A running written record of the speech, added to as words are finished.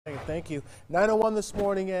Thank you. 9:01 this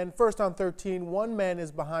morning, and first on 13, one man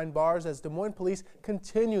is behind bars as Des Moines police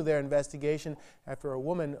continue their investigation after a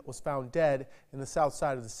woman was found dead in the south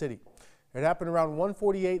side of the city. It happened around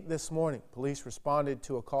 1:48 this morning. Police responded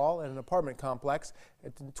to a call at an apartment complex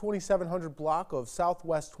at the 2700 block of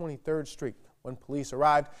Southwest 23rd Street. When police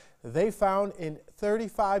arrived, they found a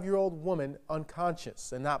 35-year-old woman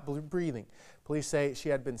unconscious and not breathing. Police say she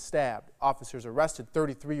had been stabbed. Officers arrested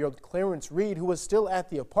 33-year-old Clarence Reed, who was still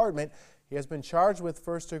at the apartment. He has been charged with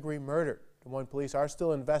first-degree murder. Des Moines police are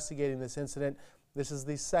still investigating this incident. This is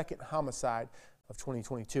the second homicide of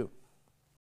 2022.